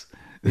obvious.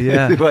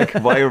 Yeah. Like,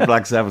 why are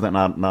Black Sabbath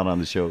not on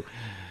the show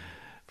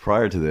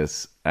prior to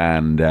this?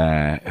 And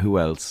who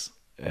else?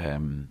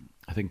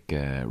 I think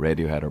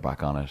Radiohead are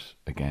back on it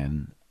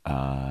again.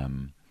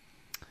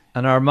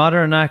 And are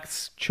modern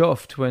acts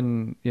chuffed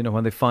when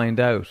they find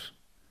out,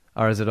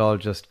 or is it all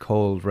just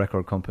cold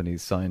record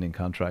companies signing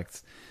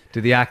contracts?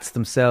 Do the acts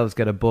themselves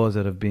get a buzz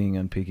out of being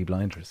on Peaky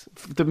Blinders?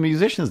 The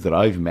musicians that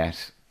I've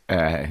met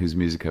whose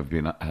music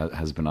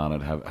has been on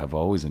it have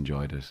always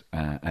enjoyed it.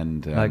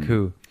 And like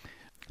who?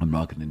 I'm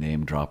not going to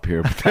name drop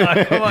here.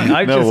 But come on,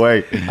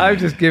 I've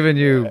just given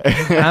you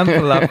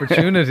ample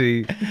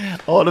opportunity.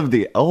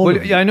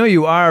 I know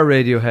you are a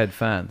Radiohead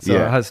fan. So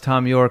Yeah. has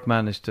Tom York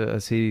managed to?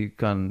 Has he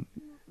gone?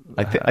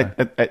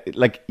 I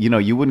like,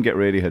 you wouldn't get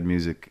Radiohead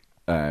music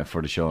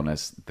for the show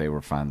unless they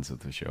were fans of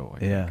the show.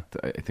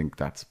 I think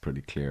that's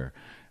pretty clear,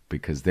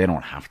 because they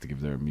don't have to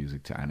give their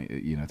music to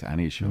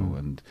any show,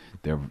 and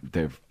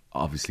they've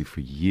obviously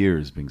for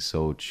years been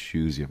so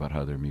choosy about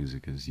how their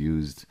music is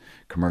used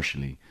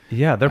commercially.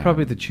 Yeah, they're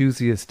probably the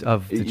choosiest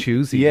of the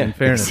choosy. Yeah, in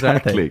fairness,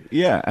 exactly. aren't they?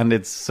 Yeah, and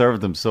it's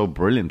served them so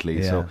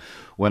brilliantly. Yeah. So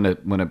when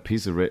a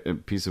piece of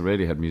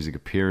Radiohead music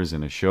appears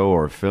in a show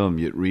or a film,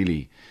 it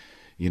really,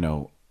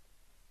 it'll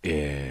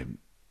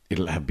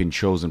have been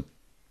chosen,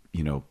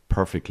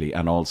 perfectly,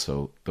 and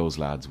also those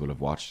lads will have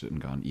watched it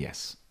and gone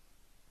yes,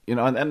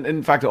 and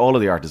in fact all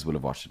of the artists will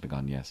have watched it and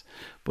gone yes.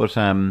 But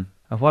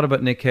And what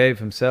about Nick Cave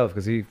himself?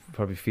 Because he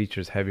probably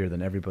features heavier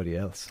than everybody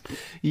else.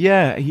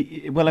 yeah, did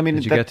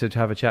Did you get to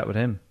have a chat with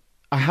him?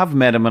 I have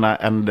met him,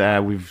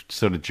 and we've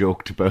sort of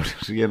joked about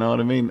it. You know what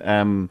I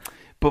mean?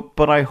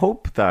 But I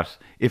hope that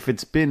if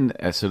it's been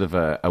a sort of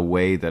a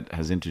way that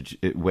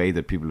way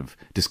that people have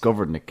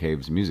discovered Nick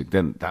Cave's music,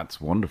 then that's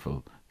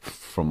wonderful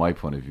from my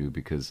point of view,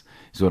 because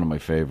he's one of my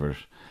favorite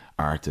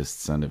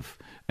artists. And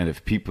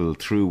if people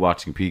through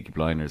watching Peaky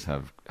Blinders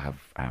have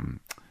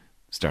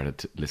started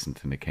to listen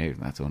to Nick Cave,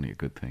 that's only a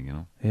good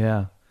thing,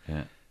 Yeah.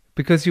 Yeah.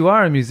 Because you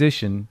are a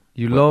musician,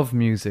 you love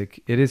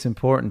music, it is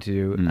important to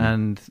you,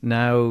 and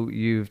now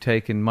you've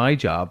taken my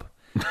job,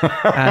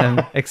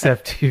 and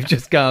except you've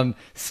just gone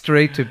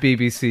straight to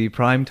BBC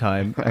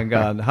primetime and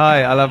gone,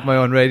 hi, I'll have my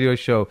own radio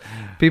show.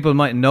 People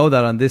might know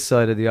that on this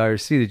side of the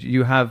IRC, that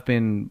you have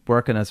been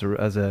working as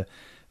a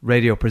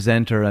radio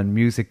presenter and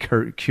music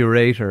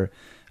curator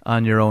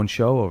on your own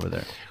show over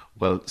there.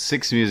 Well,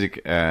 Six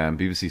Music,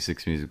 BBC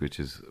Six Music, which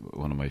is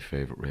one of my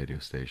favourite radio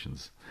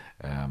stations,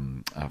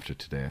 after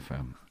Today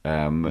FM.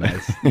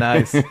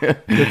 Nice.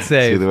 Good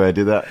save. See the way I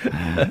did that?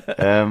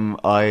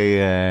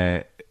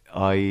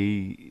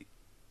 I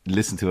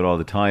listen to it all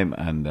the time,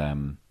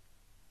 and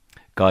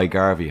Guy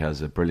Garvey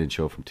has a brilliant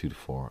show from 2 to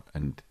 4,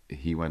 and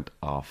he went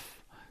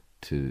off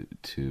to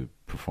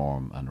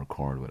perform and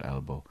record with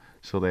Elbow.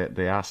 So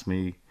they asked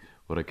me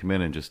would I come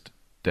in and just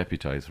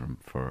deputise for him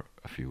for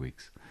a few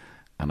weeks.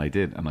 And I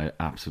did, and I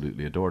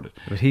absolutely adored it.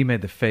 But he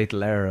made the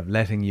fatal error of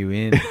letting you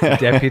in to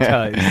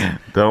deputise.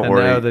 Don't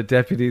worry. And now the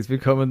deputy's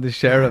becoming the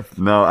sheriff.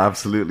 No,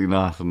 absolutely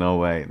not. No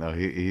way. No,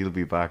 he'll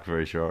be back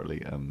very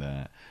shortly. And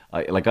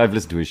I've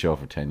listened to his show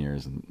for 10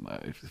 years, and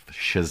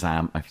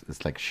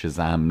it's like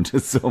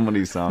Shazammed so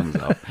many songs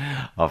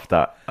off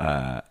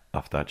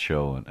that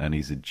show, and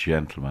he's a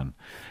gentleman.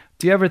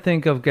 Do you ever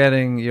think of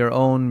getting your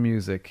own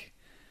music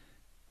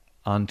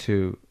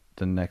onto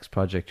the next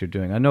project you're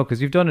doing? I know,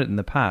 because you've done it in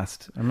the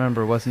past. I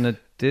remember, wasn't it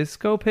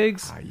Disco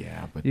Pigs?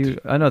 Yeah, but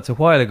I know it's a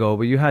while ago,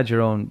 but you had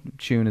your own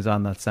tune is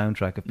on that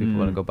soundtrack if people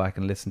want to go back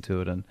and listen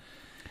to it. And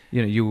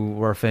you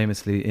were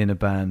famously in a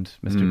band,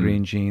 Mr.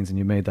 Green Jeans, and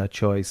you made that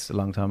choice a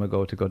long time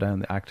ago to go down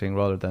the acting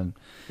rather than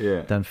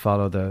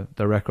follow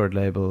the record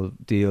label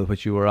deal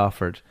which you were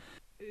offered.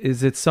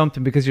 Is it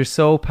something, because you're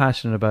so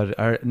passionate about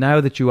it,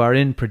 now that you are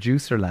in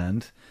producer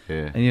land,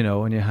 and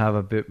when you have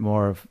a bit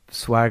more of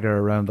swagger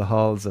around the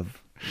halls of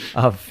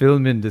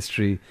film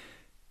industry,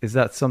 is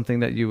that something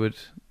that you would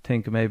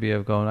think maybe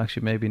of going,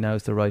 actually maybe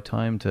now's the right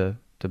time to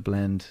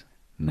blend?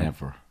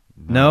 Never.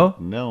 No.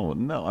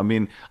 I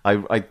mean,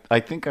 I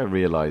think I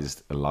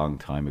realized a long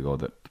time ago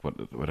that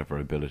whatever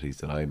abilities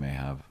that I may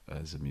have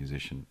as a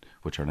musician,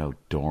 which are now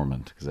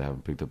dormant because I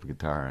haven't picked up a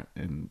guitar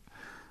in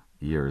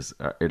years,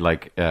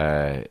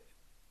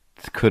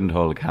 couldn't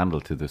hold a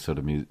candle to the sort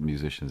of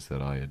musicians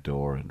that I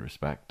adore and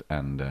respect.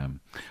 And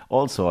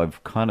also I'm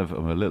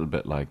a little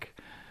bit like,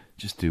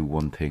 just do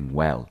one thing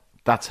well.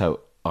 That's how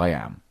I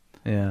am.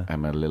 Yeah,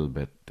 I'm a little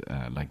bit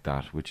like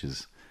that, which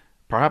is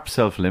perhaps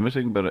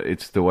self-limiting, but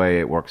it's the way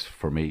it works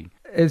for me.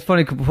 It's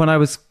funny, when I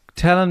was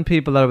telling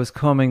people that I was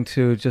coming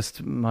to,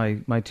 just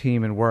my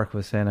team in work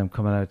was saying I'm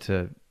coming out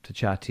to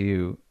chat to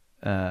you.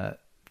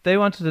 They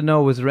wanted to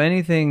know, was there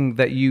anything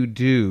that you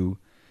do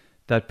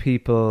that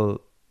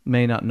people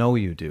may not know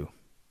you do?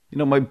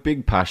 My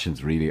big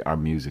passions really are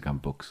music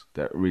and books.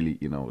 That really,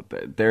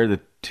 they're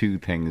the two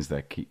things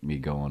that keep me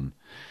going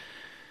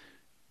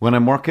when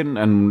I'm working,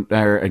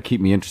 and keep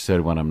me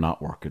interested when I'm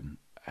not working.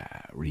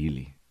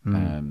 Really.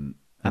 And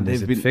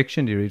is it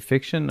fiction? Do you read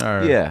fiction?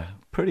 Or yeah,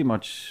 pretty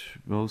much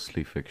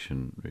mostly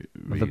fiction.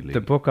 Really.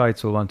 The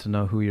bookites will want to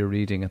know who you're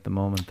reading at the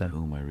moment. Then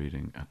who am I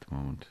reading at the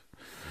moment?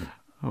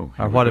 Oh,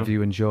 or what have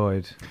you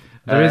enjoyed?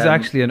 There is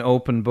actually an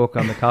open book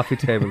on the coffee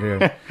table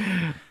here.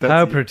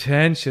 How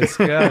pretentious,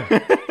 God.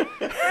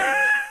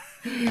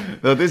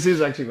 No, this is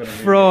actually what I'm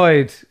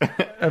Freud.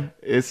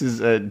 This is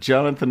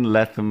Jonathan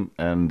Lethem,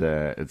 and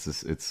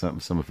it's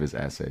some of his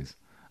essays.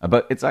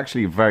 But it's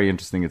actually very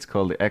interesting. It's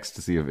called The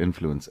Ecstasy of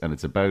Influence, and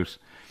it's about,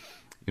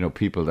 you know,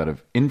 people that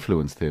have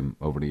influenced him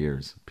over the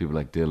years. People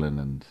like Dylan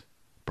and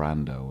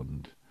Brando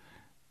and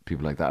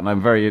people like that. And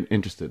I'm very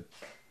interested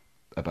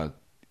about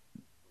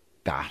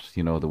that,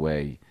 you know, the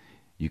way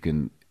you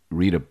can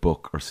read a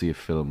book or see a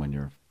film when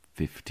you're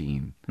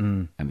 15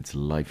 and it's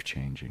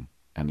life-changing.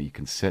 And it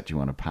can set you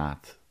on a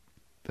path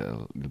that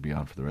you'll be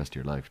on for the rest of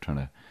your life, trying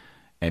to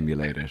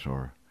emulate it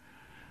or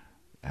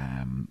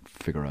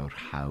figure out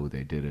how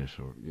they did it,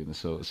 or you know.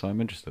 So I'm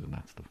interested in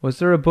that stuff. Was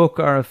there a book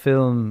or a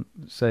film,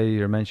 say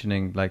you're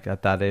mentioning, like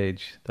at that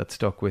age, that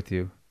stuck with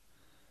you?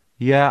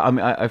 Yeah, I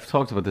mean, I've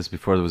talked about this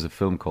before. There was a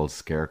film called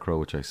Scarecrow,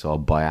 which I saw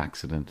by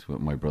accident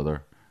with my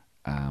brother,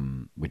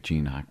 with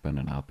Gene Hackman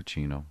and Al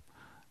Pacino.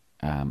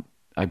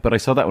 But I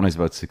saw that when I was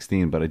about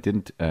 16, but it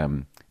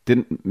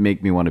didn't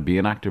make me want to be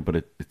an actor, but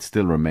it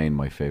still remained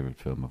my favorite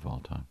film of all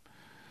time.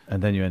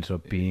 And then you ended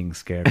up being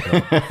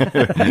Scarecrow.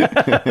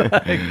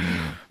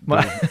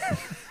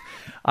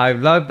 I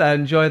loved that,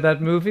 enjoyed that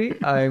movie.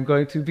 I'm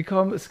going to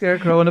become a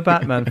Scarecrow in a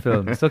Batman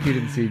film. It's lucky you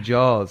didn't see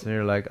Jaws, and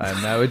you're like,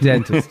 I'm now a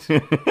dentist.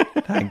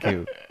 Thank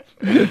you.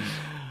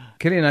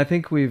 Cillian, I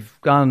think we've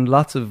gone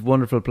lots of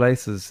wonderful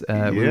places.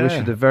 We wish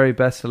you the very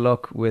best of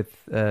luck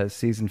with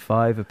season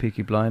 5 of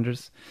Peaky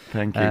Blinders.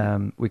 Thank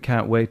you. We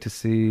can't wait to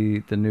see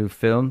the new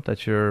film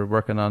that you're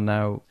working on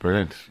now.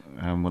 Brilliant.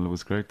 Well, it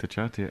was great to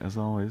chat to you, as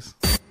always.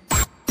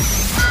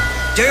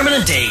 Dermot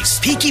and Dave's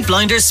Peaky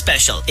Blinders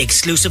special.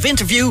 Exclusive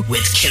interview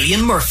with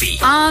Cillian Murphy.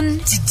 On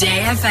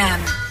Today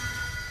FM.